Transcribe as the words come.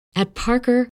At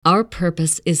Parker, our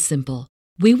purpose is simple.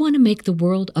 We want to make the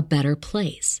world a better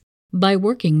place by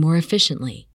working more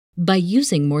efficiently, by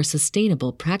using more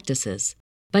sustainable practices,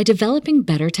 by developing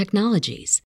better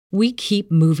technologies. We keep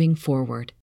moving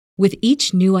forward. With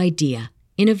each new idea,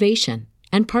 innovation,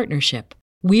 and partnership,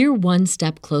 we're one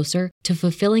step closer to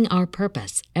fulfilling our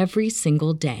purpose every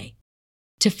single day.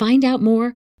 To find out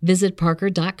more, visit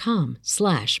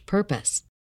parker.com/purpose.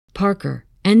 Parker,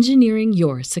 engineering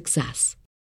your success.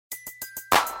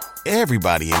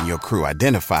 Everybody in your crew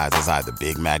identifies as either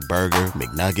Big Mac Burger,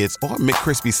 McNuggets, or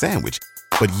McCrispy Sandwich.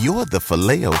 But you're the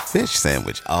Filet-O-Fish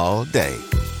Sandwich all day.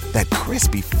 That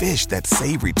crispy fish, that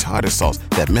savory tartar sauce,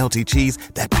 that melty cheese,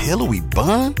 that pillowy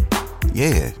bun.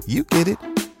 Yeah, you get it.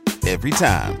 Every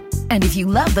time. And if you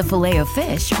love the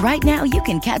Filet-O-Fish, right now you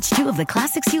can catch two of the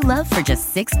classics you love for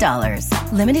just $6.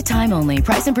 Limited time only.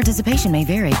 Price and participation may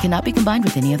vary. Cannot be combined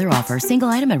with any other offer. Single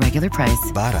item at regular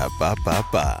price.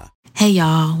 Ba-da-ba-ba-ba. Hey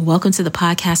y'all, welcome to the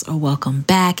podcast or welcome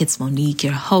back. It's Monique,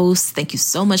 your host. Thank you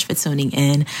so much for tuning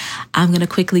in. I'm going to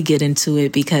quickly get into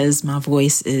it because my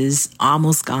voice is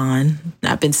almost gone.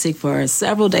 I've been sick for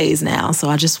several days now, so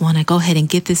I just want to go ahead and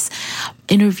get this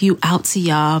interview out to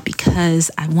y'all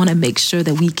because I want to make sure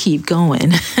that we keep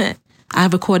going. I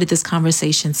recorded this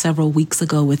conversation several weeks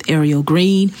ago with Ariel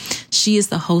Green. She is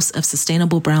the host of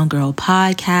Sustainable Brown Girl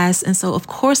podcast. And so, of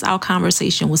course, our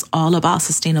conversation was all about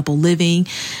sustainable living.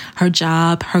 Her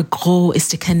job, her goal is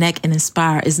to connect and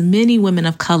inspire as many women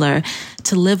of color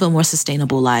to live a more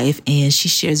sustainable life. And she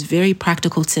shares very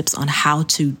practical tips on how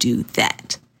to do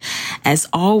that. As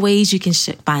always, you can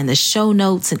find the show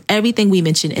notes and everything we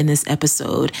mentioned in this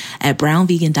episode at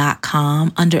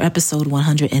brownvegan.com under episode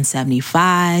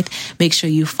 175. Make sure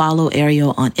you follow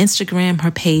Ariel on Instagram. Her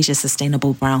page is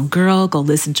Sustainable Brown Girl. Go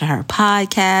listen to her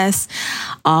podcast,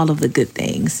 all of the good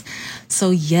things. So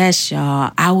yes,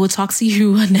 y'all, I will talk to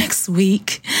you next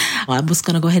week. I'm just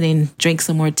going to go ahead and drink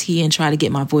some more tea and try to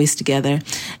get my voice together.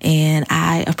 And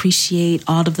I appreciate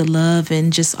all of the love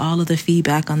and just all of the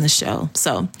feedback on the show.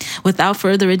 So without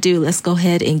further ado, let's go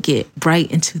ahead and get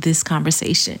right into this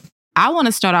conversation. I want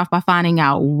to start off by finding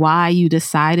out why you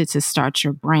decided to start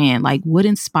your brand. Like, what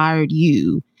inspired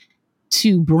you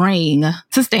to bring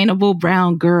Sustainable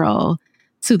Brown Girl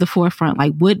to the forefront?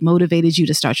 Like, what motivated you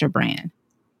to start your brand?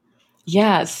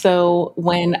 Yeah. So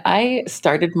when I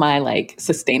started my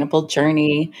sustainable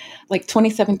journey,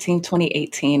 2017,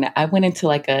 2018, I went into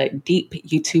a deep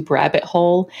YouTube rabbit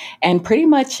hole, and pretty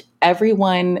much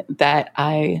everyone that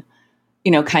I,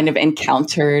 kind of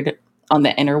encountered on the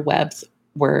interwebs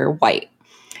were white.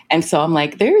 And so I'm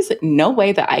like, there's no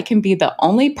way that I can be the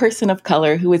only person of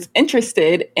color who is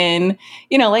interested in,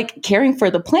 caring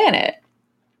for the planet.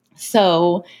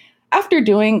 So after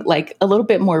doing a little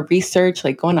bit more research,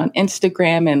 going on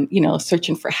Instagram and,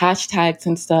 searching for hashtags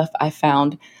and stuff, I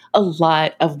found a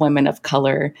lot of women of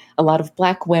color, a lot of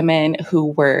Black women who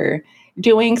were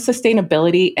doing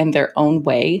sustainability in their own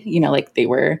way. They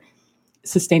were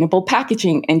sustainable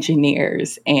packaging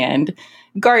engineers and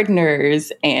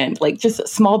gardeners and just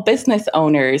small business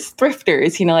owners,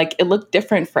 thrifters, it looked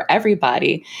different for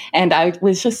everybody. And I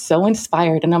was just so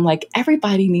inspired. And I'm like,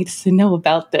 everybody needs to know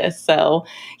about this. So,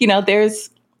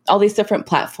 there's all these different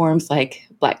platforms like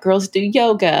Black Girls Do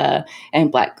Yoga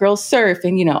and Black Girls Surf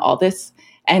and, all this.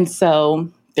 And so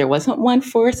there wasn't one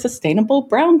for sustainable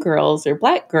brown girls or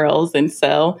Black girls. And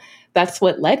so that's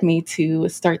what led me to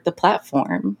start the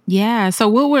platform. Yeah. So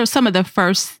what were some of the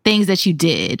first things that you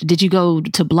did? Did you go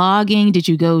to blogging? Did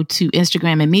you go to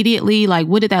Instagram immediately?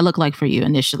 What did that look like for you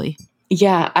initially?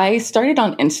 Yeah, I started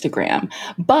on Instagram,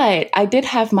 but I did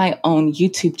have my own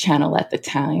YouTube channel at the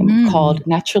time called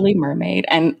Naturally Mermaid.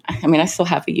 And I still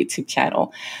have a YouTube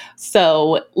channel.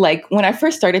 So when I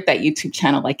first started that YouTube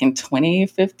channel, in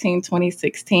 2015,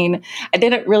 2016, I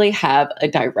didn't really have a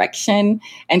direction.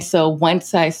 And so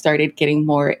once I started getting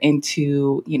more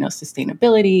into,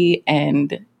 sustainability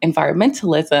and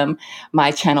environmentalism,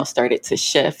 my channel started to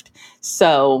shift.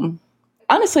 So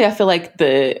honestly, I feel like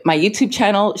my YouTube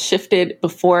channel shifted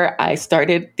before I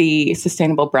started the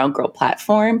Sustainable Brown Girl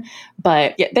platform,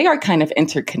 but yeah, they are kind of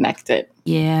interconnected.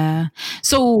 Yeah.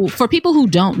 So for people who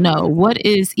don't know, what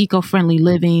is eco-friendly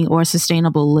living or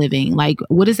sustainable living?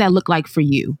 What does that look like for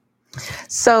you?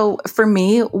 So for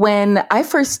me, when I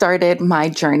first started my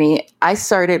journey, I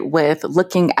started with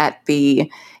looking at the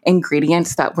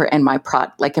ingredients that were in my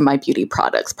in my beauty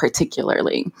products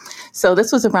particularly. So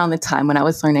this was around the time when I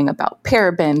was learning about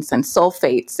parabens and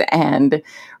sulfates and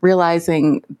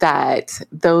realizing that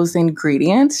those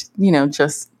ingredients,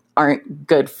 just aren't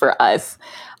good for us.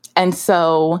 And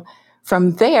so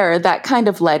from there, that kind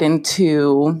of led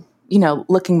into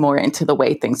looking more into the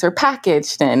way things are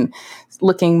packaged and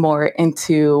looking more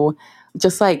into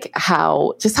just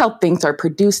how things are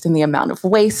produced and the amount of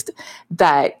waste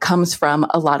that comes from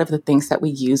a lot of the things that we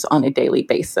use on a daily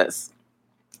basis.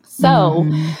 So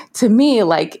to me,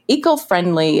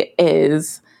 eco-friendly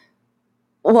is,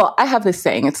 well, I have this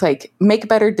saying, it's make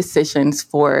better decisions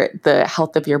for the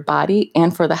health of your body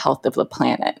and for the health of the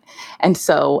planet. And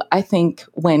so I think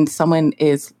when someone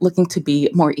is looking to be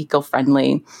more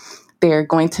eco-friendly, they're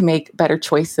going to make better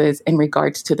choices in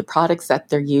regards to the products that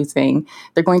they're using.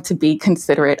 They're going to be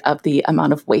considerate of the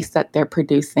amount of waste that they're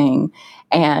producing.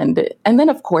 And then,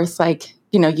 of course,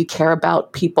 you care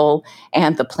about people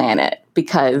and the planet,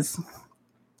 because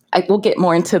we'll get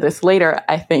more into this later,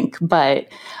 I think, but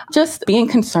just being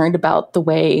concerned about the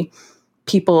way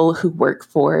people who work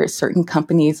for certain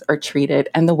companies are treated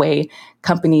and the way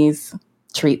companies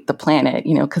treat the planet,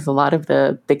 because a lot of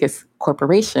the biggest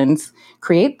corporations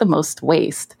create the most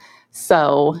waste.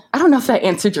 So I don't know if that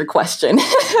answered your question.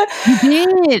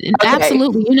 You did. Okay.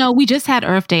 Absolutely. We just had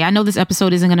Earth Day. I know this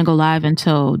episode isn't going to go live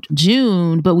until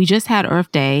June, but we just had Earth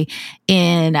Day,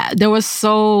 and there were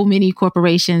so many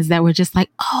corporations that were just like,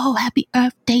 oh, happy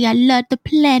Earth Day. I love the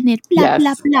planet, blah,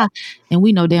 blah, blah. And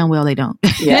we know damn well they don't.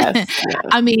 Yes.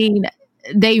 I mean,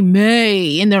 they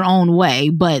may in their own way,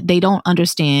 but they don't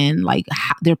understand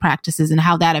their practices and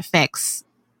how that affects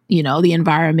the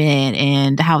environment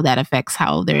and how that affects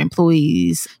how their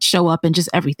employees show up and just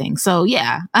everything. So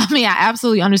yeah, I mean, I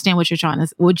absolutely understand what you're trying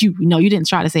to, you didn't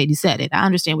try to say it, you said it. I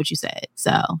understand what you said.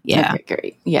 So yeah. Okay,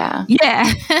 great. Yeah.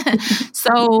 Yeah.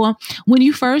 So when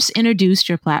you first introduced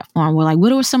your platform, what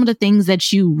were some of the things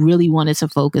that you really wanted to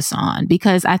focus on?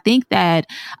 Because I think that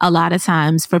a lot of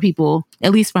times for people,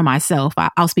 at least for myself,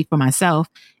 I'll speak for myself,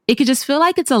 it could just feel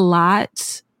like it's a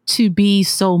lot to be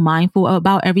so mindful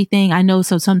about everything. I know.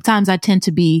 So sometimes I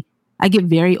get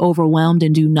very overwhelmed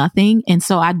and do nothing. And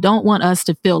so I don't want us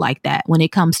to feel like that when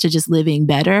it comes to just living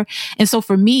better. And so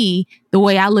for me, the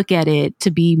way I look at it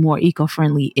to be more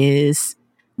eco-friendly is,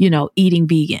 eating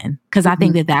vegan. Cause I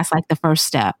think that that's the first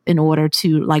step in order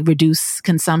to reduce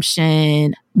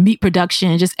consumption, meat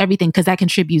production, just everything. Cause that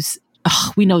contributes,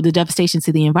 we know, the devastation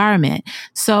to the environment.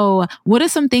 So what are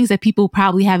some things that people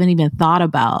probably haven't even thought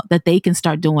about that they can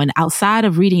start doing outside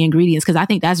of reading ingredients? Because I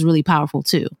think that's really powerful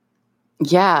too.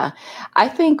 Yeah, I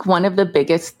think one of the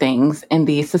biggest things in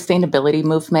the sustainability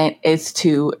movement is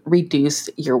to reduce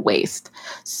your waste.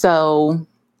 So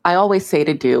I always say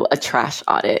to do a trash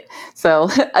audit.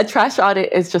 So a trash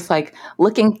audit is just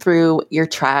looking through your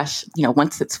trash,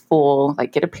 once it's full,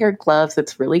 get a pair of gloves.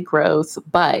 It's really gross,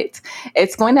 but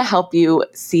it's going to help you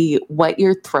see what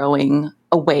you're throwing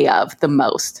away of the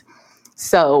most.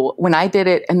 So when I did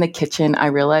it in the kitchen, I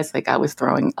realized I was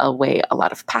throwing away a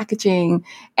lot of packaging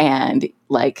and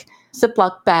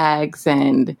Ziploc bags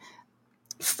and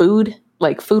food.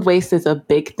 Food waste is a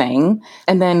big thing.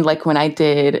 And then when I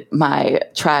did my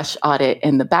trash audit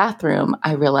in the bathroom,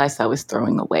 I realized I was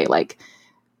throwing away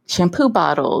shampoo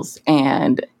bottles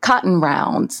and cotton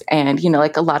rounds and,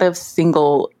 a lot of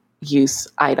single use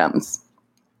items.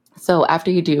 So after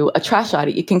you do a trash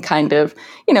audit, you can kind of,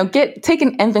 take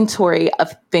an inventory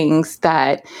of things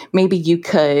that maybe you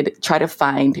could try to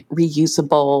find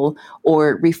reusable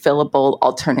or refillable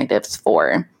alternatives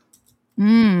for.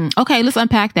 Okay, let's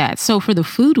unpack that. So for the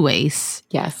food waste,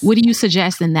 yes, what do you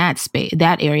suggest in that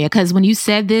area? Because when you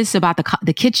said this about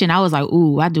the kitchen, I was like,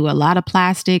 ooh, I do a lot of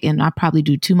plastic and I probably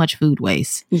do too much food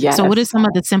waste. Yes. So what are some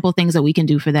of the simple things that we can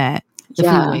do for that?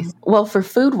 Food waste? Well, for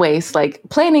food waste,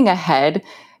 planning ahead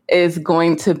is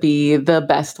going to be the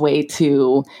best way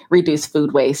to reduce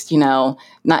food waste,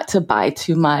 not to buy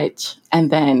too much and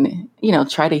then,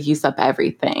 try to use up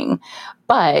everything.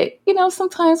 But,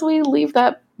 sometimes we leave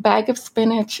that bag of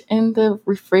spinach in the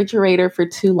refrigerator for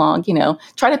too long,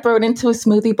 try to throw it into a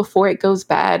smoothie before it goes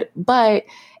bad. But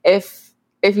if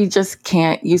you just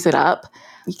can't use it up,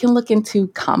 you can look into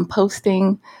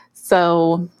composting.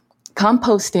 So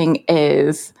composting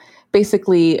is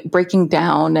basically breaking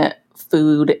down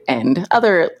food and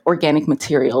other organic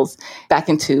materials back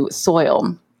into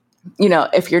soil.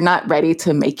 If you're not ready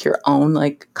to make your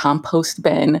own compost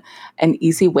bin, an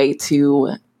easy way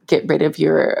to get rid of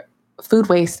your food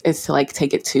waste is to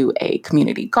take it to a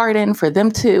community garden for them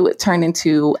to turn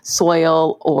into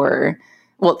soil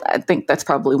I think that's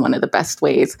probably one of the best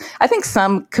ways. I think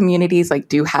some communities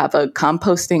do have a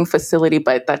composting facility,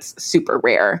 but that's super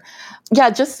rare.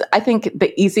 Yeah, I think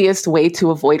the easiest way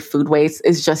to avoid food waste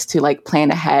is just to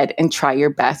plan ahead and try your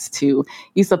best to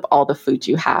use up all the food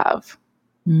you have.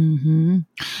 Mm-hmm.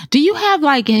 Do you have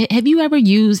have you ever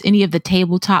used any of the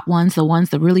tabletop ones,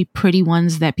 the really pretty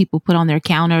ones that people put on their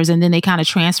counters and then they kind of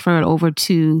transfer it over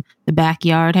to the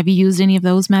backyard? Have you used any of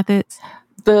those methods?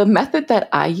 The method that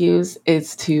I use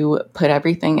is to put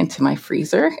everything into my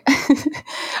freezer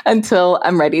until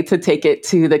I'm ready to take it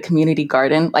to the community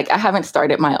garden. Like I haven't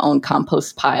started my own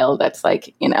compost pile that's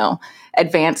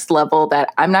advanced level that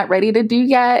I'm not ready to do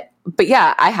yet. But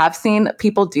yeah, I have seen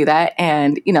people do that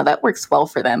and, that works well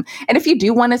for them. And if you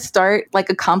do want to start like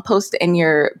a compost in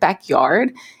your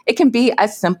backyard, it can be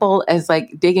as simple as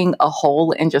like digging a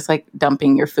hole and just like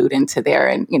dumping your food into there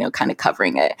and, kind of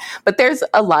covering it. But there's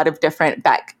a lot of different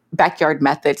backyard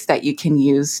methods that you can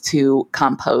use to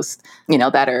compost,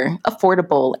 that are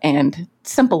affordable and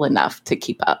simple enough to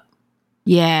keep up.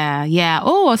 Yeah. Yeah.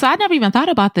 Oh, so I never even thought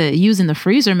about using the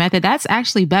freezer method. That's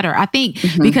actually better. I think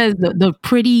because the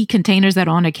pretty containers that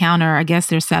are on the counter, I guess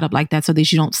they're set up like that so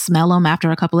that you don't smell them after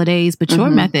a couple of days. But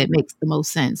your method makes the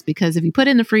most sense because if you put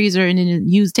it in the freezer and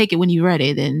then take it when you're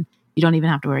ready, then you don't even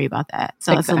have to worry about that.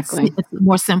 So exactly. It's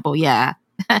more simple. Yeah.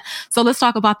 So let's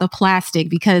talk about the plastic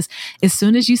because as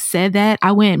soon as you said that,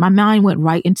 my mind went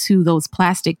right into those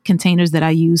plastic containers that I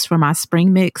use for my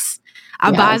spring mix.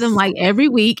 I buy them like every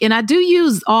week and I do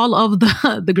use all of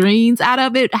the greens out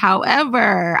of it.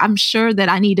 However, I'm sure that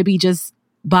I need to be just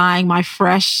buying my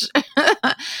fresh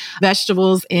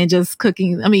vegetables and just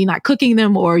not cooking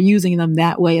them or using them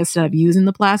that way instead of using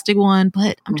the plastic one.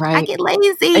 But I get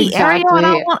lazy. Exactly.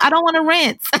 Ariel, I don't want to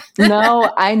rinse.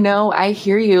 No, I know. I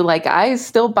hear you. Like I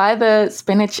still buy the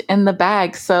spinach in the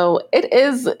bag. So it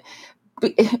is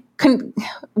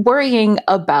worrying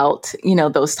about,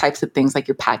 those types of things like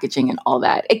your packaging and all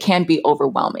that. It can be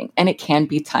overwhelming and it can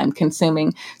be time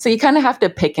consuming. So you kind of have to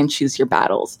pick and choose your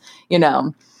battles,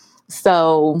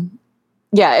 So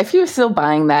yeah, if you're still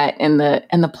buying that in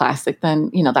the plastic, then,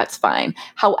 that's fine.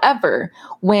 However,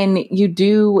 when you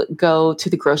do go to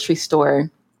the grocery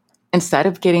store, instead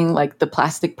of getting like the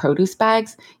plastic produce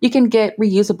bags, you can get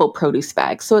reusable produce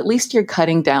bags. So at least you're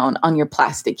cutting down on your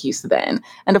plastic use then.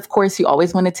 And of course, you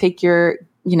always want to take your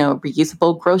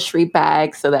reusable grocery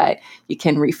bags so that you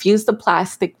can refuse the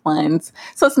plastic ones.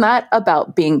 So it's not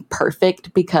about being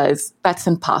perfect because that's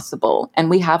impossible. And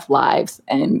we have lives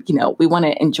and, we want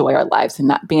to enjoy our lives and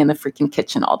not be in the freaking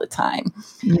kitchen all the time.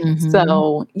 Mm-hmm.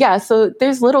 So yeah, so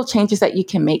there's little changes that you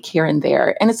can make here and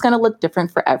there, and it's going to look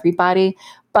different for everybody.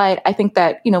 But I think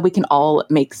that, we can all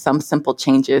make some simple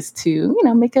changes to,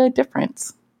 make a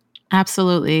difference.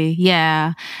 Absolutely.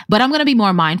 Yeah. But I'm going to be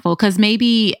more mindful because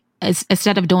maybe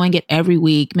instead of doing it every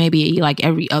week, maybe like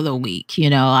every other week,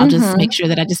 I'll just make sure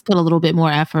that I just put a little bit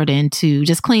more effort into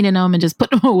just cleaning them and just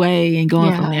put them away and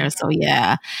going from there. So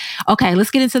yeah. Okay,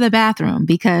 let's get into the bathroom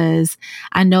because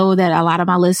I know that a lot of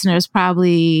my listeners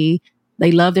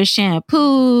they love their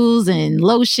shampoos and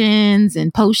lotions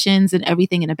and potions and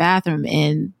everything in the bathroom.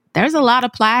 And there's a lot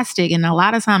of plastic and a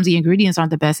lot of times the ingredients aren't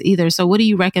the best either. So what do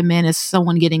you recommend as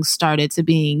someone getting started to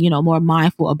being, more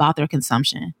mindful about their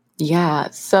consumption? Yeah.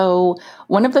 So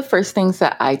one of the first things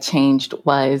that I changed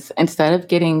was instead of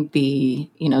getting the,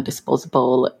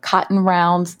 disposable cotton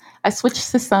rounds, I switched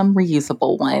to some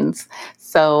reusable ones.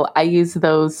 So I use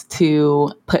those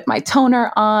to put my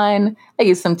toner on. I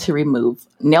use them to remove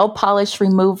nail polish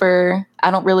remover.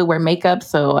 I don't really wear makeup,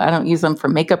 so I don't use them for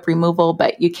makeup removal,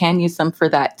 but you can use them for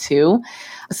that too.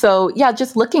 So yeah,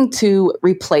 just looking to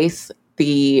replace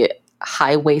the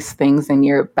high waste things in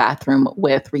your bathroom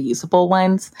with reusable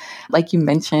ones. Like you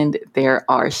mentioned, there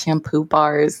are shampoo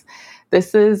bars.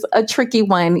 This is a tricky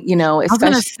one, especially. I was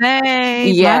going to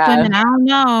say, Black women, I don't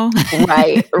know.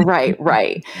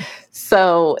 Right.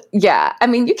 So yeah,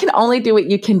 you can only do what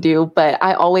you can do, but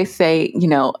I always say,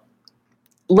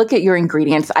 look at your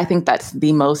ingredients. I think that's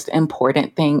the most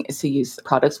important thing is to use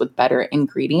products with better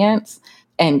ingredients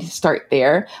and start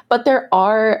there. But there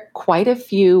are quite a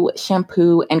few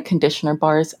shampoo and conditioner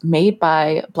bars made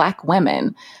by Black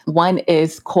women. One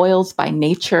is Coils by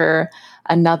Nature.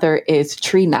 Another is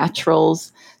Tree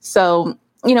Naturals. So,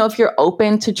 if you're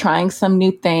open to trying some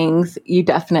new things, you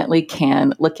definitely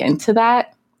can look into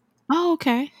that. Oh,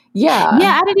 okay. Yeah.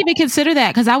 Yeah, I didn't even consider that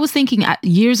because I was thinking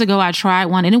years ago I tried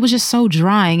one and it was just so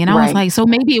drying. And I was like, so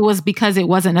maybe it was because it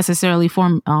wasn't necessarily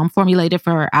formulated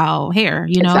for our hair,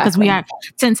 because exactly.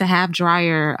 tend to have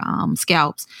drier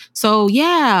scalps. So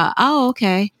yeah. Oh,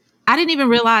 okay. I didn't even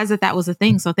realize that that was a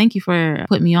thing. So thank you for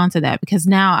putting me onto that, because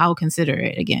now I'll consider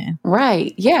it again.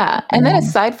 Right. Yeah. And then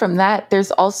aside from that,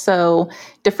 there's also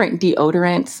different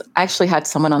deodorants. I actually had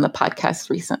someone on the podcast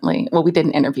recently. Well, we did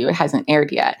an interview. It hasn't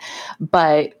aired yet,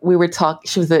 but we were talking,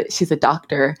 she's a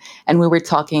doctor, and we were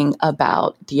talking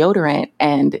about deodorant.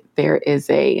 And there is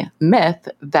a myth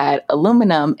that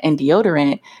aluminum in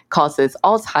deodorant causes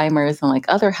Alzheimer's and like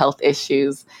other health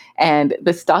issues. And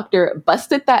this doctor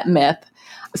busted that myth.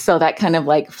 So that kind of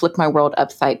like flipped my world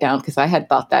upside down, because I had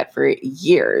thought that for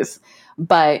years.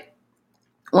 But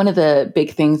one of the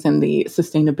big things in the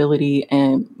sustainability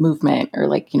and movement, or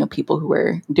like, people who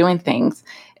are doing things,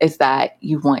 is that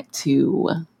you want to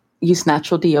use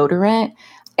natural deodorant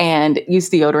and use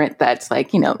deodorant that's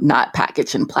like, not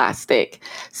packaged in plastic.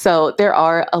 So there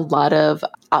are a lot of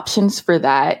options for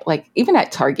that. Like even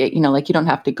at Target, like you don't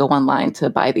have to go online to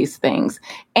buy these things.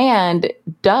 And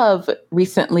Dove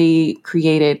recently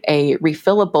created a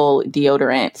refillable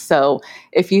deodorant. So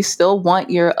if you still want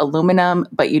your aluminum,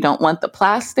 but you don't want the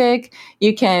plastic,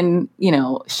 you can,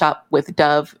 shop with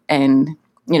Dove and,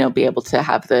 be able to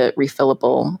have the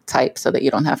refillable type so that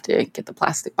you don't have to get the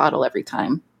plastic bottle every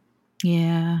time.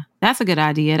 Yeah, that's a good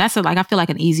idea. That's I feel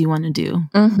like an easy one to do,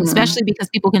 especially because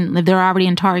people can, if they're already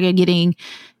in Target getting,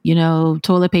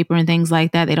 toilet paper and things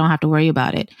like that, they don't have to worry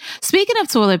about it. Speaking of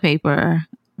toilet paper,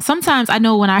 sometimes I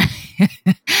know when I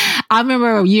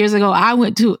remember years ago, I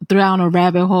went down a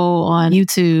rabbit hole on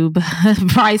YouTube,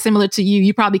 probably similar to you.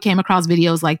 You probably came across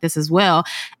videos like this as well.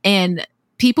 And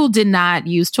people did not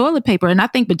use toilet paper. And I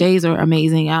think bidets are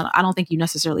amazing. I don't think you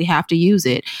necessarily have to use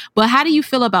it. But how do you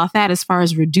feel about that as far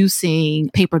as reducing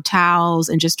paper towels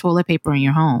and just toilet paper in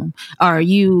your home? Are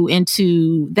you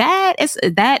into that? Is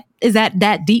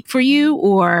that deep for you?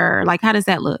 Or like, how does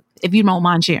that look, if you don't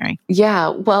mind sharing? Yeah,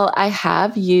 well, I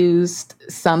have used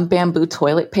some bamboo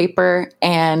toilet paper,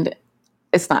 and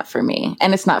it's not for me.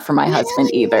 And it's not for my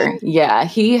husband either. Yeah,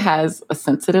 he has a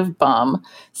sensitive bum.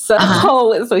 So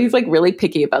he's like really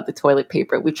picky about the toilet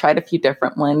paper. We tried a few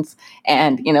different ones,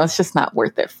 and, it's just not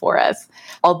worth it for us.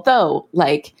 Although,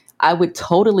 like, I would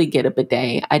totally get a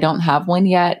bidet. I don't have one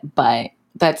yet, but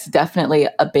that's definitely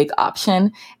a big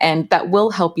option. And that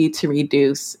will help you to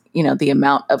reduce, the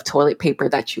amount of toilet paper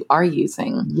that you are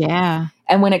using. Yeah.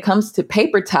 And when it comes to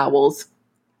paper towels,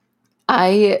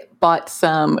 I bought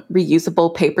some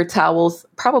reusable paper towels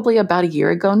probably about a year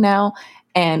ago now.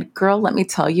 And girl, let me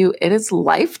tell you, it is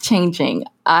life-changing.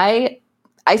 I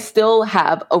still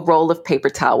have a roll of paper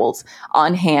towels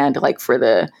on hand, like for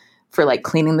like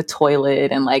cleaning the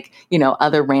toilet and like,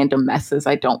 other random messes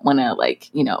I don't want to like,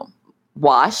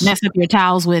 wash. Mess up your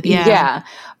towels with, yeah. Yeah.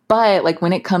 But like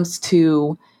when it comes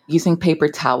to using paper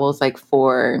towels, like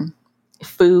for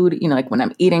food, like when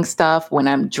I'm eating stuff, when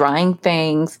I'm drying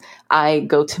things, I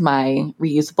go to my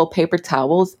reusable paper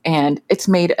towels, and it's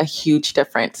made a huge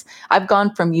difference. I've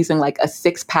gone from using like a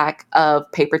 6-pack of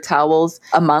paper towels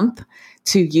a month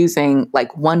to using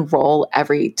like one roll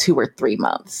every 2 or 3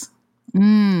 months.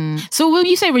 So when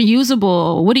you say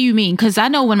reusable, what do you mean? Because I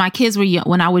know when my kids were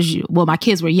my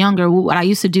kids were younger, what I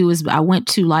used to do is I went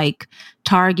to like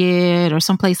Target or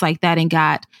someplace like that and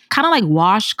got kind of like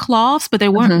washcloths, but they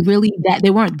weren't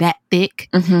that thick.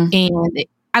 And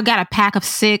I got a pack of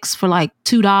 6 for like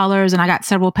 $2, and I got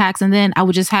several packs. And then I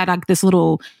would just have like this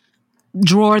little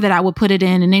drawer that I would put it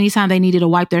in, and anytime they needed to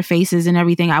wipe their faces and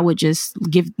everything, I would just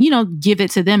give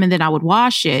it to them, and then I would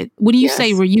wash it. When you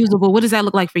say reusable, what does that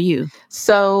look like for you?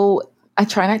 So I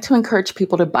try not to encourage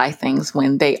people to buy things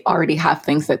when they already have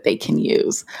things that they can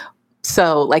use.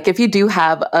 So like if you do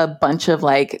have a bunch of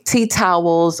like tea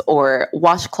towels or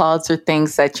washcloths or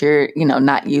things that you're,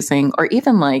 not using, or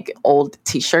even like old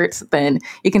t-shirts, then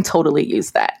you can totally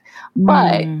use that.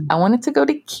 But I wanted to go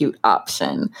to cute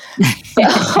option.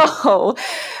 So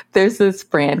there's this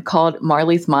brand called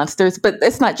Marley's Monsters, but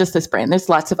it's not just this brand. There's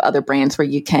lots of other brands where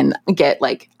you can get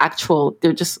like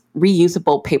they're just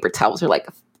reusable paper towels. They're like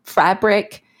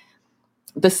fabric,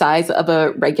 the size of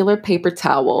a regular paper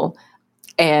towel.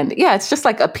 And yeah, it's just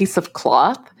like a piece of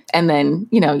cloth. And then,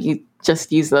 you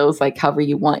just use those like however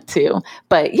you want to.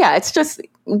 But yeah, it's just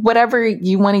whatever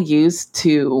you want to use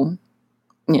to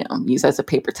use as a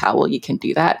paper towel, you can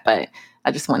do that. But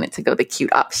I just wanted to go the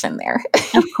cute option there.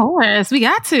 Of course, we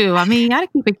got to. I mean, you got to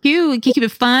keep it cute, keep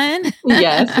it fun.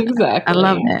 Yes, exactly. I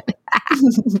love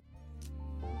that.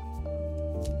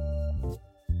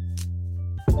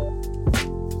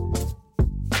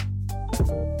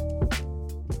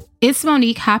 It's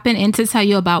Monique hopping in to tell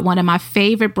you about one of my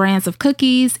favorite brands of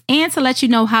cookies and to let you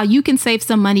know how you can save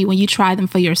some money when you try them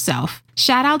for yourself.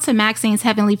 Shout out to Maxine's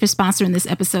Heavenly for sponsoring this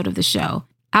episode of the show.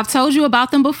 I've told you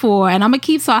about them before, and I'm going to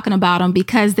keep talking about them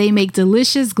because they make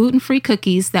delicious gluten-free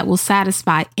cookies that will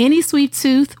satisfy any sweet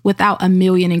tooth without a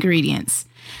million ingredients.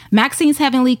 Maxine's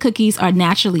Heavenly Cookies are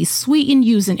naturally sweetened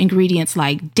using ingredients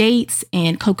like dates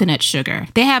and coconut sugar.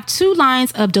 They have 2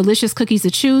 lines of delicious cookies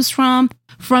to choose from.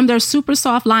 From their super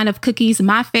soft line of cookies,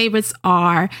 my favorites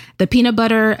are the peanut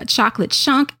butter chocolate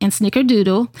chunk and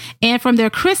snickerdoodle. And from their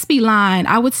crispy line,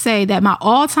 I would say that my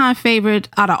all-time favorite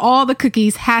out of all the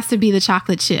cookies has to be the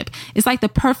chocolate chip. It's like the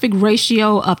perfect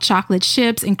ratio of chocolate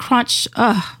chips and crunch.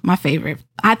 My favorite.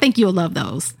 I think you'll love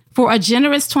those. For a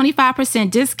generous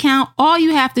 25% discount, all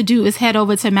you have to do is head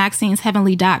over to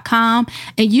Maxine'sHeavenly.com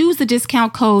and use the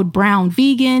discount code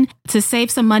BrownVegan to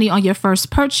save some money on your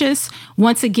first purchase.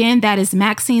 Once again, that is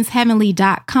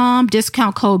Maxine'sHeavenly.com,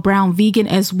 discount code BrownVegan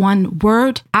as one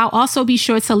word. I'll also be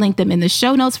sure to link them in the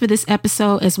show notes for this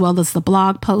episode, as well as the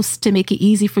blog post to make it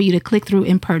easy for you to click through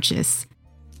and purchase.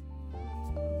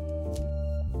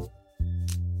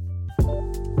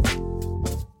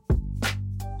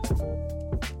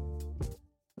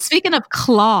 Speaking of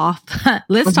cloth,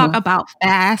 let's talk about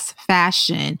fast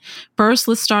fashion. First,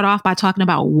 let's start off by talking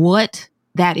about what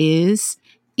that is.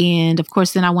 And of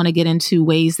course, then I want to get into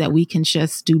ways that we can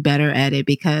just do better at it,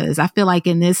 because I feel like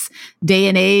in this day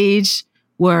and age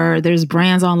where there's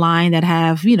brands online that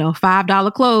have,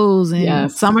 $5 clothes and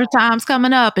summertime's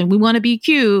coming up and we want to be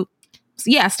cute.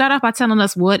 So start off by telling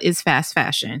us, what is fast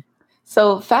fashion?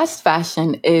 So fast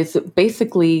fashion is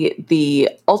basically the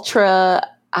ultra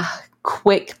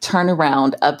quick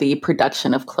turnaround of the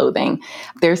production of clothing.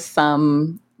 There's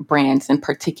some brands in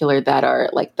particular that are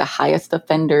like the highest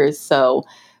offenders. So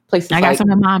places I got some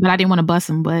in mind, but I didn't want to bust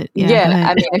them. But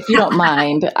I mean, if you don't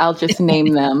mind, I'll just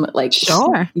name them. Like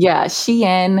sure,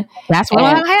 Shein. That's what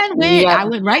I had. I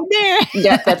went right there.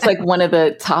 Yeah, that's like one of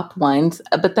the top ones.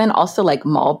 But then also like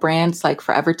mall brands like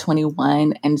Forever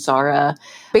 21 and Zara.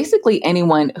 Basically,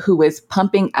 anyone who is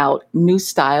pumping out new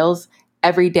styles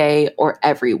every day or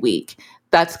every week.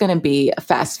 That's going to be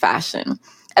fast fashion.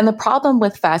 And the problem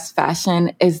with fast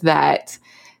fashion is that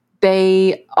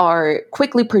they are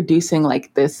quickly producing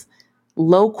like this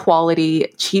low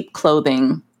quality, cheap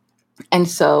clothing. And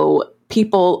so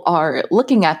people are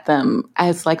looking at them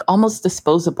as like almost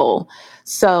disposable.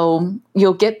 So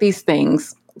you'll get these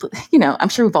things. I'm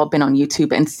sure we've all been on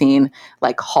YouTube and seen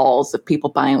like hauls of people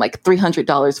buying like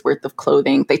 $300 worth of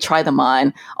clothing. They try them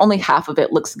on. Only half of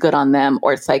it looks good on them,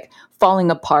 or it's like falling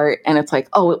apart and it's like,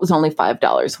 oh, it was only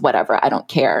 $5, whatever. I don't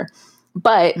care.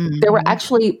 But there were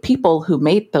actually people who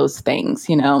made those things,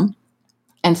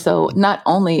 And so not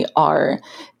only are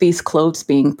these clothes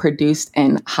being produced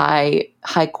in high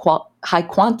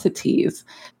quantities,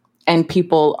 and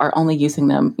people are only using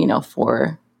them,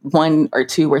 for 1 or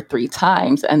 2 or 3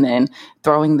 times and then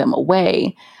throwing them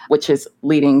away, which is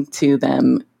leading to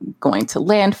them going to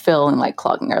landfill and like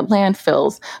clogging our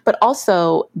landfills. But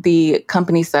also the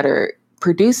companies that are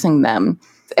producing them,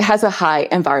 it has a high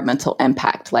environmental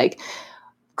impact. Like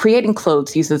creating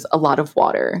clothes uses a lot of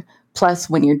water.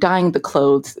 Plus, when you're dyeing the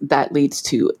clothes, that leads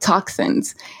to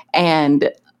toxins.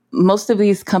 And most of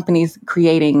these companies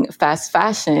creating fast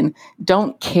fashion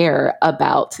don't care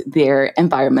about their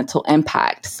environmental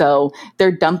impact. So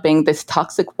they're dumping this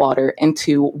toxic water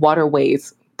into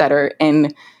waterways that are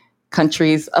in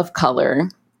countries of color.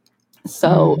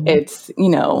 So it's,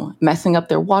 messing up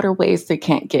their waterways. They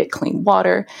can't get clean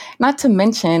water. Not to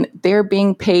mention they're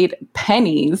being paid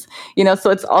pennies,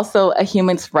 so it's also a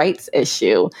human rights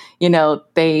issue.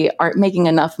 They aren't making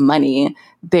enough money.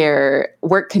 Their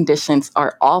work conditions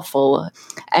are awful.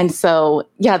 And so,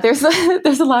 there's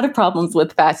a lot of problems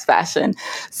with fast fashion.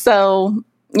 So,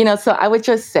 so I would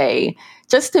just say,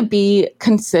 just to be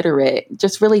considerate,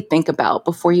 just really think about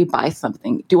before you buy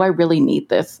something, do I really need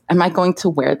this? Am I going to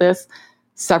wear this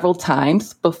several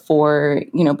times before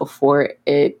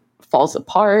it falls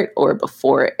apart or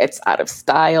before it's out of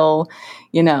style?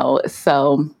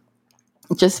 So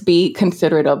just be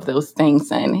considerate of those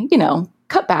things and,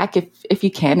 cut back if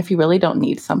you can. If you really don't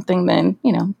need something, then,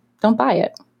 don't buy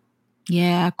it.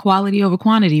 Yeah. Quality over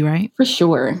quantity, right? For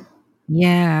sure.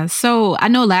 Yeah. So I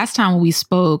know last time when we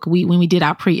spoke, when we did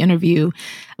our pre-interview,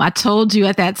 I told you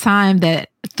at that time that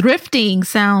thrifting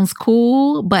sounds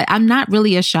cool, but I'm not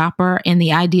really a shopper. And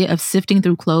the idea of sifting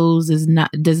through clothes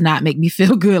does not make me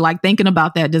feel good. Like thinking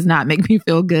about that does not make me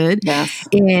feel good. Yes.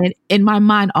 And in my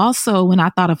mind also, when I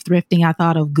thought of thrifting, I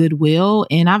thought of Goodwill.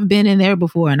 And I've been in there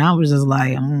before and I was just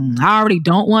like, I already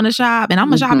don't want to shop and I'm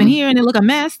going to shop in here and it look a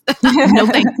mess. No,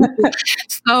 thank you.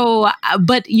 So,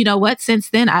 but you know what? Since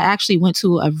then, I actually went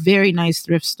to a very nice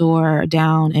thrift store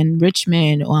down in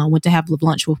Richmond. Went to have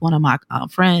lunch with one of my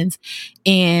friends.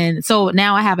 And so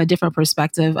now I have a different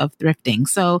perspective of thrifting.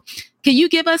 So can you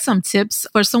give us some tips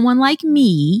for someone like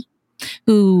me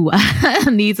who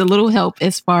needs a little help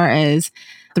as far as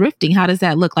thrifting? How does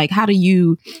that look like? How do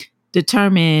you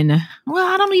determine,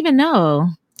 well, I don't even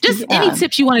know. Just any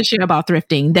tips you want to share about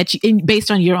thrifting that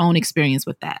based on your own experience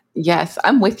with that. Yes,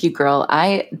 I'm with you, girl.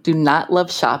 I do not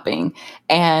love shopping.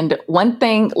 And one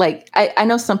thing, like, I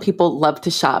know some people love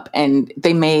to shop and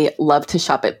they may love to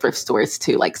shop at thrift stores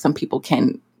too. Like some people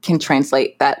can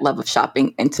translate that love of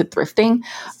shopping into thrifting.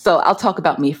 So I'll talk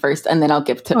about me first and then I'll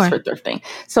give tips for thrifting.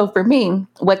 So for me,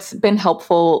 what's been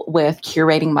helpful with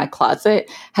curating my closet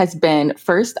has been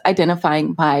first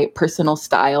identifying my personal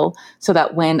style so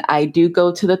that when I do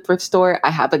go to the thrift store, I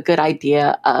have a good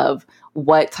idea of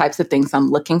what types of things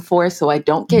I'm looking for. So I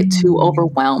don't get too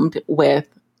overwhelmed with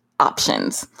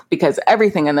options because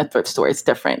everything in the thrift store is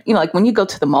different. You know, like when you go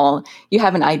to the mall, you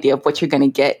have an idea of what you're going to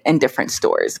get in different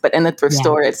stores. But in the thrift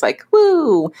store, it's like,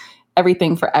 woo,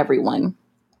 everything for everyone.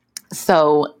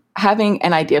 So having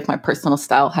an idea of my personal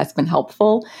style has been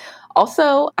helpful.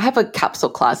 Also, I have a capsule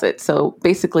closet. So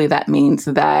basically that means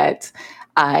that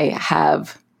I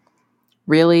have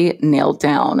really nailed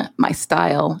down my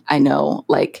style. I know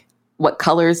like what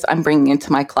colors I'm bringing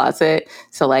into my closet.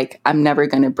 So like, I'm never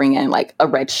going to bring in like a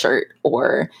red shirt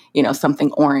or, you know,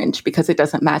 something orange because it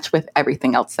doesn't match with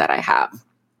everything else that I have.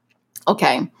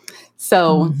 Okay.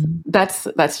 So that's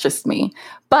just me.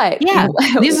 But yeah,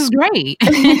 this is great.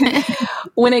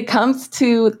 When it comes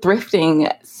to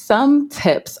thrifting, some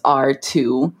tips are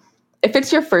to, if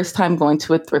it's your first time going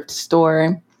to a thrift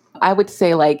store, I would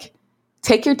say like,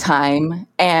 take your time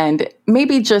and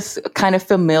maybe just kind of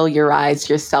familiarize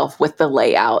yourself with the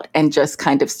layout and just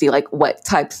kind of see like what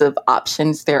types of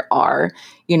options there are,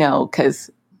 you know, because,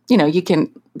 you know,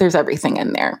 there's everything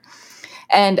in there.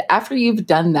 And after you've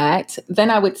done that,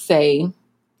 then I would say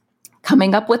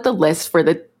coming up with a list for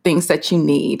the things that you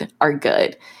need are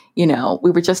good. You know,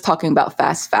 we were just talking about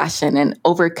fast fashion and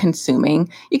over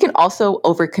consuming. You can also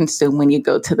over consume when you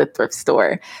go to the thrift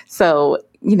store. So,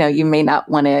 you know, you may not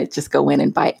want to just go in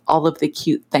and buy all of the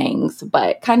cute things,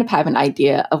 but kind of have an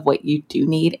idea of what you do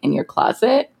need in your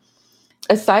closet.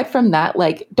 Aside from that,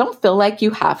 like, don't feel like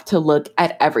you have to look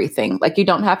at everything. Like, you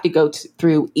don't have to go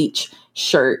through each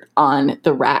shirt on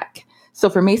the rack. So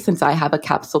for me, since I have a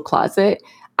capsule closet,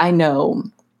 I know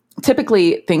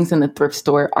typically things in the thrift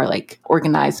store are like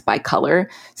organized by color.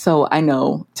 So I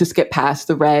know to skip past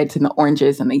the reds and the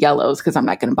oranges and the yellows because I'm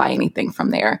not going to buy anything from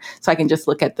there. So I can just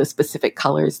look at the specific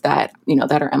colors that, you know,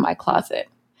 that are in my closet.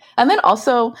 And then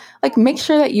also like make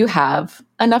sure that you have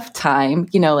enough time,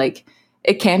 you know, like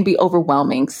it can be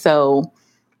overwhelming. So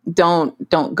don't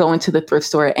go into the thrift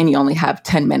store and you only have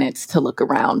 10 minutes to look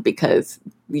around because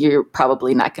you're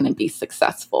probably not going to be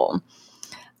successful.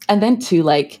 And then too,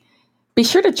 like, be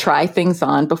sure to try things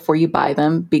on before you buy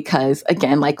them because,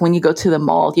 again, like when you go to the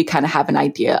mall, you kind of have an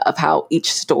idea of how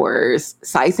each store's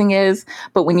sizing is.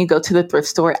 But when you go to the thrift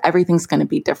store, everything's going to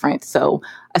be different. So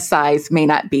a size may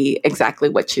not be exactly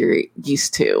what you're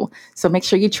used to. So make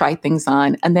sure you try things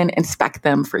on and then inspect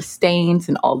them for stains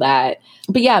and all that.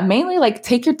 But yeah, mainly like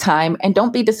take your time and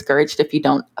don't be discouraged if you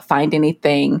don't find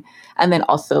anything. And then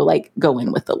also like go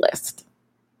in with a list.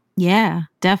 Yeah,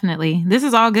 definitely. This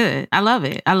is all good. I love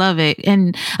it. I love it.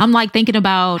 And I'm like thinking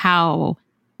about how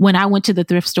when I went to the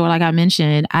thrift store, like I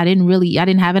mentioned, I didn't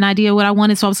have an idea what I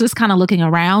wanted. So I was just kind of looking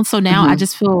around. So now I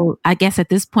just feel, I guess at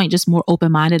this point, just more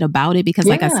open-minded about it. Because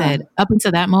like I said, up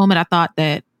until that moment, I thought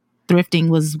that thrifting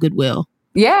was Goodwill.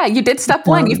 Yeah, you did step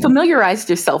one. You familiarized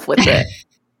yourself with it.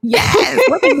 Yes.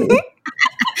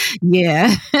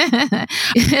 Yeah.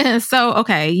 So,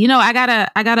 okay. You know, I gotta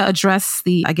address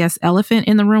the, I guess, elephant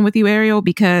in the room with you, Ariel,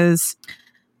 because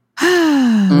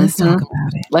let's talk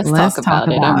about it. Let's talk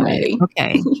about it. I'm ready.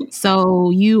 Okay.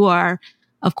 So you are,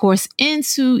 of course,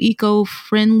 into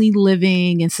eco-friendly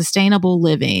living and sustainable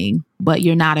living, but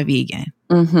you're not a vegan.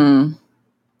 Mm-hmm.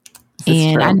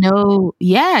 And I know,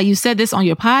 you said this on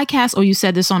your podcast or you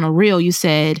said this on a reel. You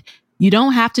said you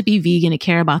don't have to be vegan to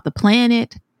care about the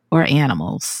planet or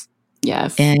animals.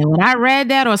 Yes. And when I read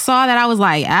that or saw that, I was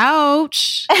like,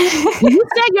 ouch. You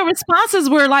said your responses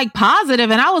were like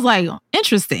positive, and I was like,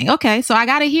 interesting. Okay, so I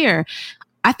got to hear.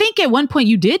 I think at one point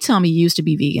you did tell me you used to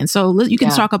be vegan. So you can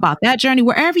talk about that journey,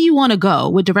 wherever you want to go,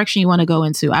 what direction you want to go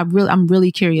into. I'm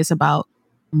really curious about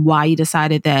why you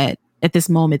decided that at this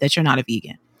moment that you're not a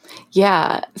vegan.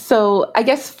 Yeah. So I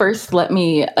guess first, let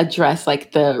me address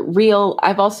like the real,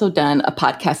 I've also done a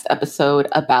podcast episode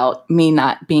about me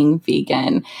not being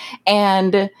vegan.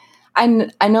 And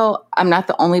I know I'm not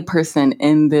the only person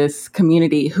in this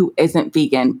community who isn't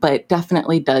vegan, but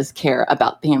definitely does care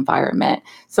about the environment.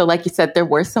 So like you said, there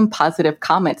were some positive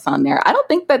comments on there. I don't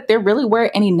think that there really were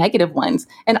any negative ones.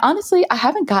 And honestly, I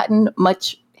haven't gotten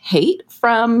much hate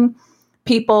from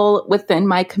people within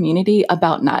my community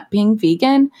about not being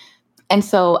vegan. And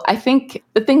so I think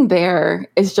the thing there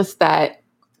is just that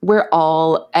we're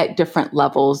all at different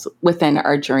levels within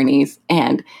our journeys,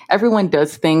 and everyone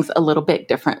does things a little bit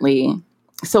differently.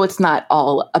 So it's not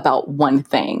all about one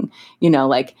thing.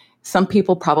 Like some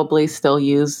people probably still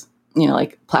use,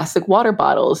 like plastic water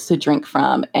bottles to drink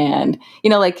from, and,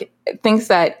 like things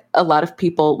that a lot of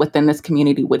people within this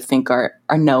community would think are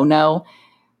no.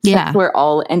 Yeah. Since we're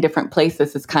all in different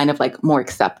places, it's kind of like more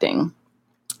accepting.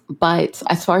 But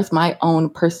as far as my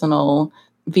own personal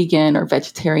vegan or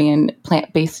vegetarian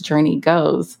plant-based journey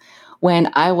goes,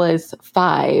 when I was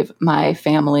 5, my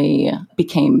family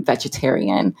became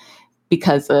vegetarian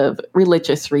because of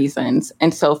religious reasons.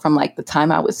 And so from like the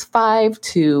time I was 5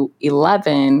 to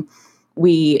 11,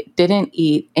 we didn't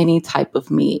eat any type of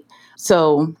meat.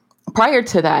 So prior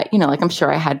to that, like I'm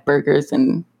sure I had burgers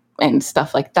and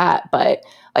stuff like that, but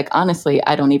like honestly,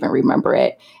 I don't even remember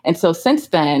it. And so since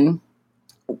then,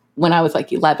 when I was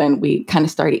like 11, we kind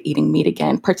of started eating meat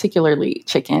again, particularly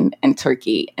chicken and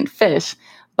turkey and fish.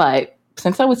 But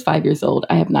since I was 5 years old,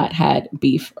 I have not had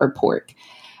beef or pork.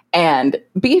 And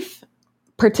beef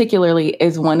particularly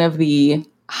is one of the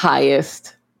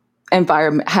highest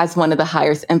has one of the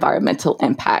highest environmental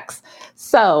impacts.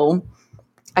 So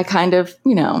I kind of,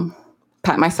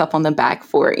 pat myself on the back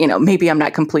for, maybe I'm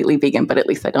not completely vegan, but at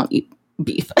least I don't eat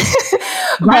beef.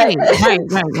 Right.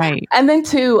 And then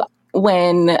too,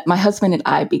 when my husband and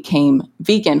I became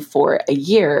vegan for a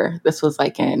year, this was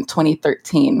like in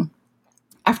 2013,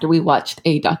 after we watched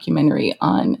a documentary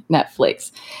on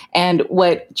Netflix. And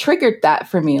what triggered that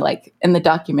for me, like in the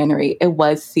documentary, it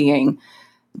was seeing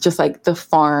just like the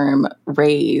farm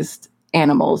raised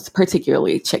animals,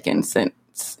 particularly chicken, since,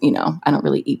 I don't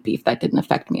really eat beef. That didn't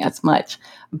affect me as much.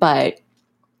 But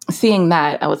seeing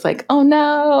that, I was like, oh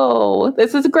no,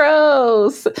 this is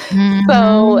gross.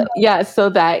 Mm-hmm. So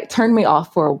that turned me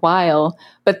off for a while.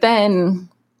 But then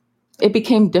it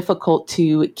became difficult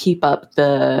to keep up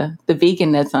the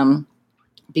veganism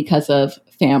because of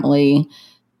family,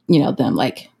 them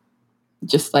like,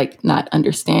 just like not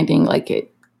understanding, like it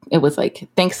was like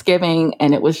Thanksgiving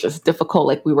and it was just difficult.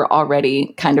 Like we were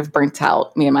already kind of burnt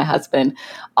out, me and my husband,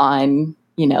 on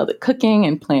the cooking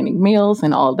and planning meals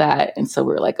and all that. And so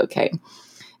we were like, okay.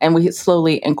 And we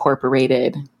slowly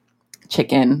incorporated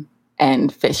chicken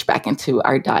and fish back into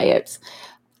our diets.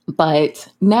 But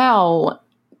now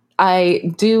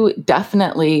I do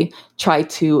definitely try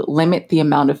to limit the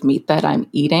amount of meat that I'm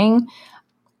eating.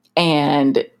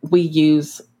 And we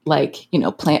use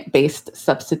plant-based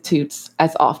substitutes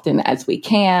as often as we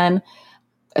can,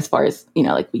 as far as,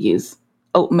 like we use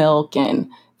oat milk and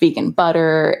vegan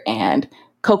butter and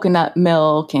coconut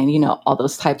milk and, all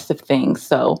those types of things.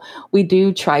 So we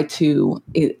do try to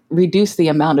reduce the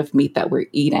amount of meat that we're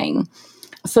eating.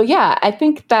 So yeah, I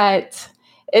think that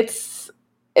it's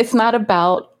not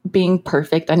about being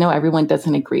perfect. I know everyone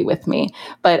doesn't agree with me,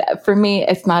 but for me,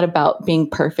 it's not about being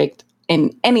perfect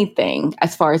in anything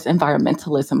as far as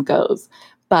environmentalism goes.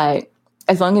 But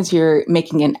as long as you're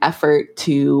making an effort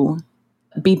to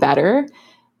be better,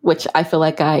 which I feel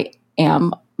like I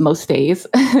am most days,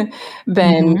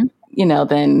 then,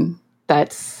 then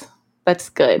that's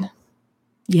good.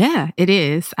 Yeah, it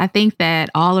is. I think that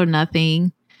all or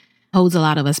nothing holds a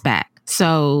lot of us back.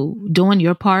 So doing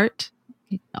your part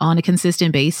on a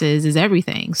consistent basis is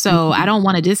everything. So I don't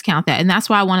want to discount that. And that's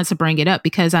why I wanted to bring it up,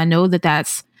 because I know that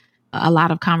that's a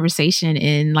lot of conversation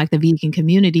in like the vegan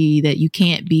community, that you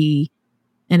can't be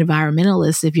an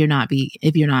environmentalist if you're not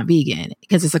vegan,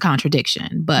 because it's a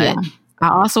contradiction. But I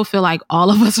also feel like all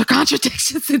of us are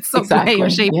contradictions in some way or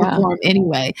shape or form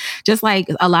anyway. Just like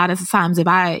a lot of times if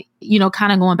I,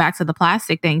 kind of going back to the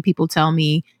plastic thing, people tell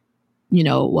me,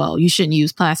 well, you shouldn't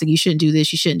use plastic. You shouldn't do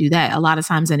this. You shouldn't do that. A lot of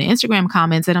times in the Instagram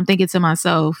comments, and I'm thinking to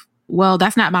myself, well,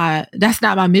 that's not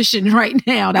my mission right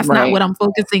now. That's not what I'm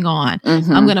focusing on.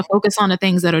 Mm-hmm. I'm going to focus on the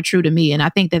things that are true to me. And I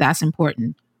think that that's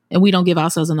important. And we don't give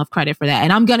ourselves enough credit for that.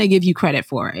 And I'm going to give you credit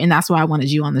for it. And that's why I wanted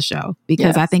you on the show,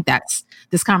 because I think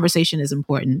this conversation is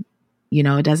important.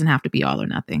 It doesn't have to be all or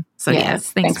nothing. So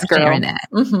yes, thanks for sharing that.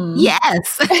 Mm-hmm.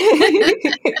 Yes.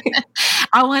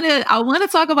 I want to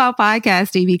talk about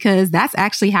podcasting because that's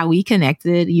actually how we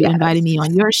connected. You invited me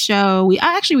on your show. We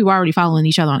were already following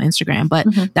each other on Instagram, but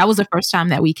that was the first time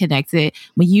that we connected.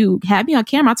 When you had me on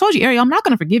camera, I told you, Ariel, I'm not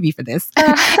going to forgive you for this.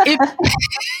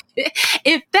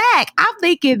 In fact, I'm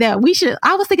thinking that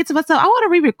I was thinking to myself, I want to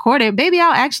re-record it. Maybe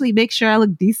I'll actually make sure I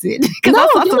look decent because I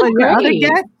saw some of your other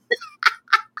guests.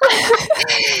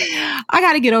 I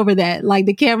got to get over that, like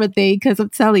the camera thing, because I'm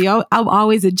telling you, I'm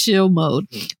always in chill mode.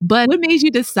 But what made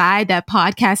you decide that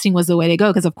podcasting was the way to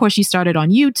go? Because of course you started on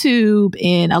YouTube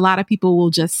and a lot of people will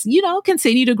just,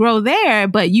 continue to grow there,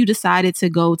 but you decided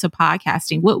to go to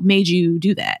podcasting. What made you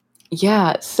do that?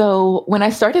 Yeah. So when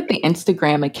I started the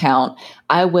Instagram account,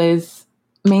 I was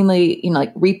mainly,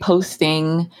 like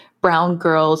reposting brown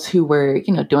girls who were,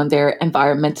 doing their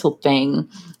environmental thing.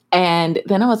 And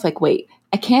then I was like, wait,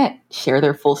 I can't share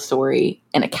their full story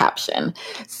in a caption.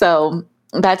 So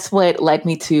that's what led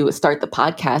me to start the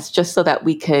podcast, just so that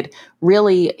we could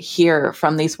really hear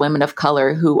from these women of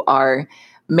color who are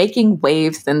making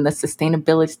waves in the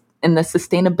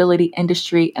sustainability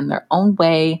industry in their own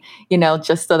way,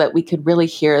 just so that we could really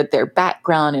hear their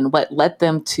background and what led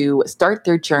them to start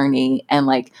their journey and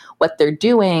like what they're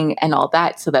doing and all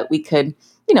that, so that we could,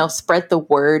 spread the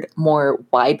word more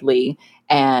widely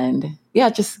and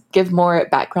just give more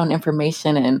background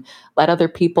information and let other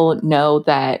people know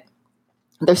that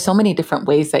there's so many different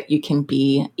ways that you can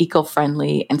be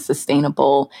eco-friendly and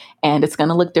sustainable, and it's going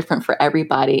to look different for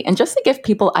everybody. And just to give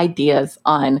people ideas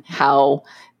on how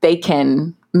they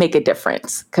can make a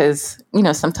difference. Because,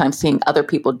 sometimes seeing other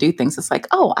people do things, it's like,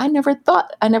 oh, I never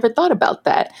thought about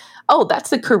that. Oh,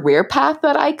 that's a career path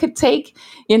that I could take,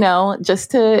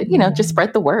 just to, just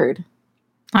spread the word.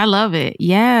 I love it.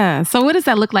 Yeah. So what does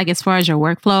that look like as far as your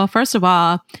workflow? First of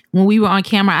all, when we were on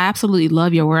camera, I absolutely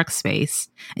love your workspace.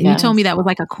 And you told me that was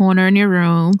like a corner in your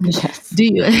room. Yes. Do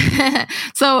you?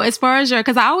 So as far as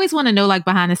because I always want to know like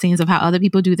behind the scenes of how other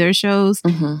people do their shows.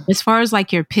 Mm-hmm. As far as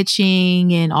like your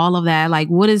pitching and all of that, like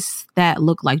what does that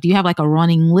look like? Do you have like a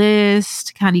running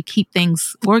list? How do you keep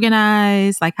things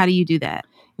organized? Like how do you do that?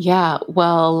 Yeah.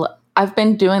 Well, I've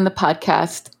been doing the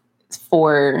podcast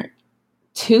for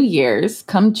 2 years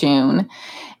come June.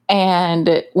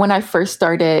 And when I first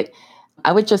started,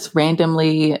 I would just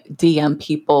randomly DM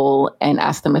people and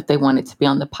ask them if they wanted to be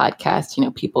on the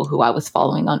podcast, people who I was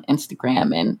following on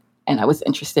Instagram and I was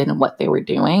interested in what they were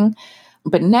doing.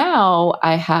 But now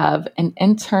I have an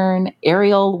intern,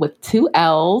 Ariel, with 2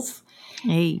 L's.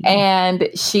 Hey. And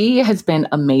she has been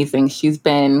amazing. She's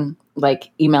been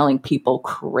like emailing people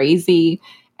crazy.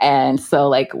 And so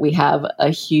like we have a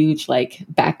huge like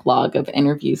backlog of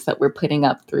interviews that we're putting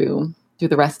up through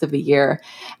the rest of the year.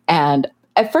 And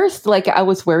at first, like I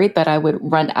was worried that I would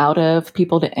run out of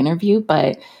people to interview,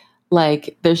 but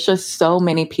like there's just so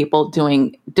many people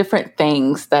doing different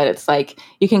things that it's like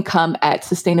you can come at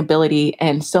sustainability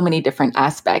in so many different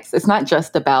aspects. It's not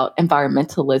just about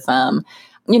environmentalism.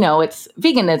 It's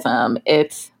veganism,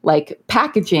 it's like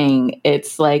packaging,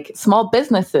 it's like small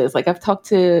businesses. Like I've talked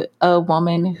to a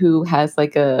woman who has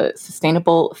like a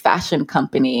sustainable fashion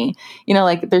company,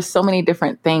 like there's so many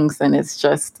different things and it's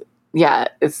just,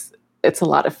 it's a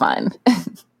lot of fun.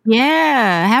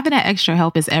 Yeah. Having that extra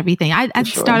help is everything. I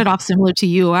started off similar to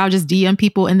you. I would just DM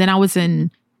people and then I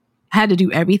had to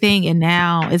do everything. And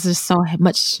now it's just so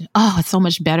much, it's so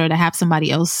much better to have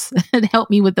somebody else help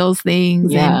me with those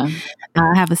things and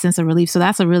have a sense of relief. So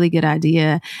that's a really good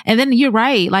idea. And then you're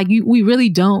right. Like we really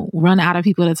don't run out of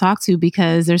people to talk to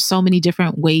because there's so many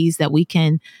different ways that we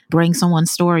can bring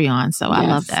someone's story on. So I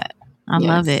love that. I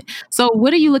love it. So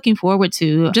what are you looking forward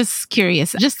to? Just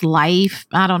curious, just life.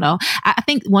 I don't know. I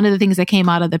think one of the things that came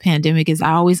out of the pandemic is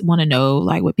I always want to know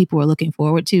like what people were looking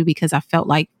forward to, because I felt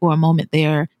like for a moment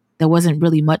there wasn't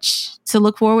really much to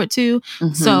look forward to.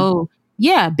 Mm-hmm. So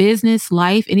yeah, business,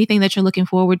 life, anything that you're looking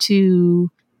forward to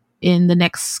in the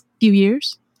next few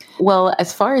years? Well,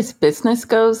 as far as business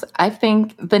goes, I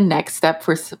think the next step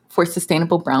for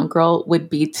Sustainable Brown Girl would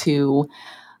be to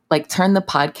like turn the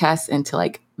podcast into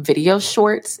like video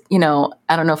shorts. I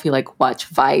don't know if you like watch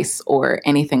Vice or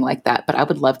anything like that, but I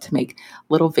would love to make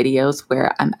little videos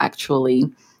where I'm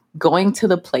actually going to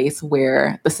the place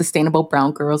where the Sustainable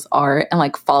Brown Girls are and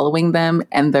like following them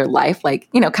and their life, like,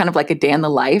 kind of like a day in the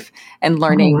life and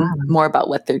learning more about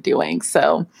what they're doing.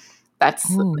 So that's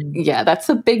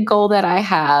a big goal that I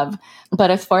have.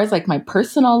 But as far as like my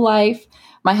personal life,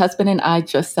 my husband and I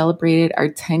just celebrated our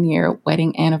 10-year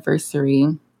wedding anniversary.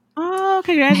 Oh,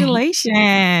 congratulations.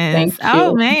 Thank you.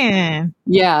 Oh, man.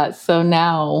 Yeah. So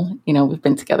now, we've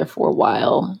been together for a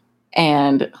while.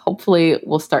 And hopefully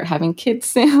we'll start having kids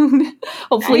soon.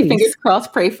 Hopefully, nice. Fingers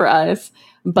crossed, pray for us.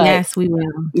 But yes, we will.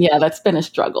 yeah, that's been a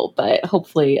struggle, but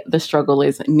hopefully the struggle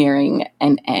is nearing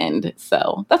an end.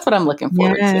 So that's what I'm looking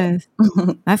forward Yes.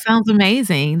 to. That sounds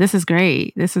amazing. This is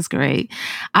great. This is great.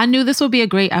 I knew this would be a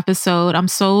great episode. I'm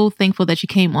so thankful that you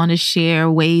came on to share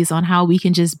ways on how we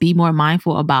can just be more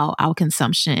mindful about our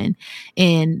consumption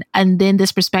and then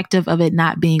this perspective of it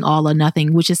not being all or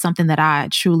nothing, which is something that I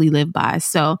truly live by.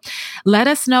 So let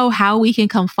us know how we can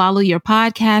come follow your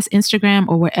podcast, Instagram,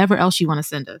 or wherever else you want to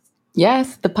send us.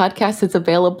 Yes, the podcast is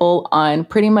available on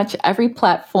pretty much every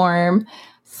platform.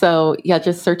 So yeah,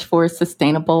 just search for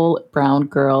Sustainable Brown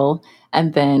Girl.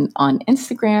 And then on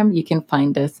Instagram, you can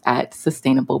find us at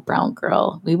Sustainable Brown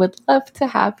Girl. We would love to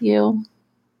have you.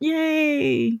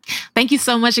 Yay. Thank you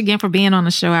so much again for being on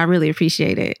the show. I really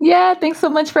appreciate it. Yeah, thanks so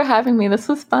much for having me. This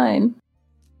was fun.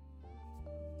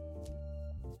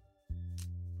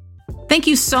 Thank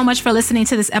you so much for listening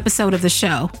to this episode of the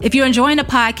show. If you're enjoying the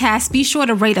podcast, be sure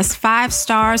to rate us 5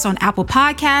 stars on Apple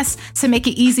Podcasts to make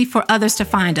it easy for others to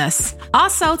find us.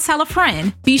 Also, tell a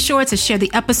friend. Be sure to share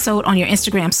the episode on your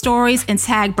Instagram stories and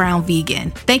tag Brown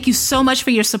Vegan. Thank you so much for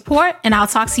your support, and I'll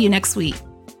talk to you next week.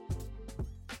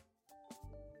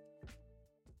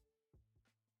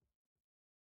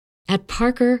 At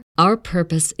Parker, our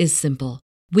purpose is simple.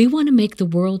 We want to make the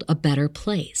world a better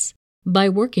place by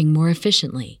working more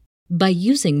efficiently, by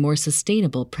using more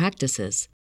sustainable practices,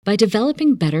 by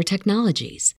developing better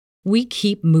technologies. We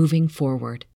keep moving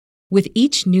forward. With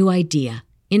each new idea,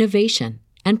 innovation,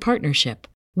 and partnership,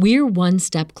 we're one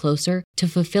step closer to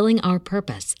fulfilling our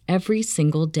purpose every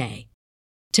single day.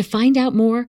 To find out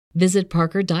more, visit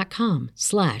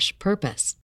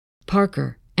parker.com/purpose.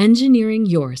 Parker, engineering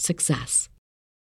your success.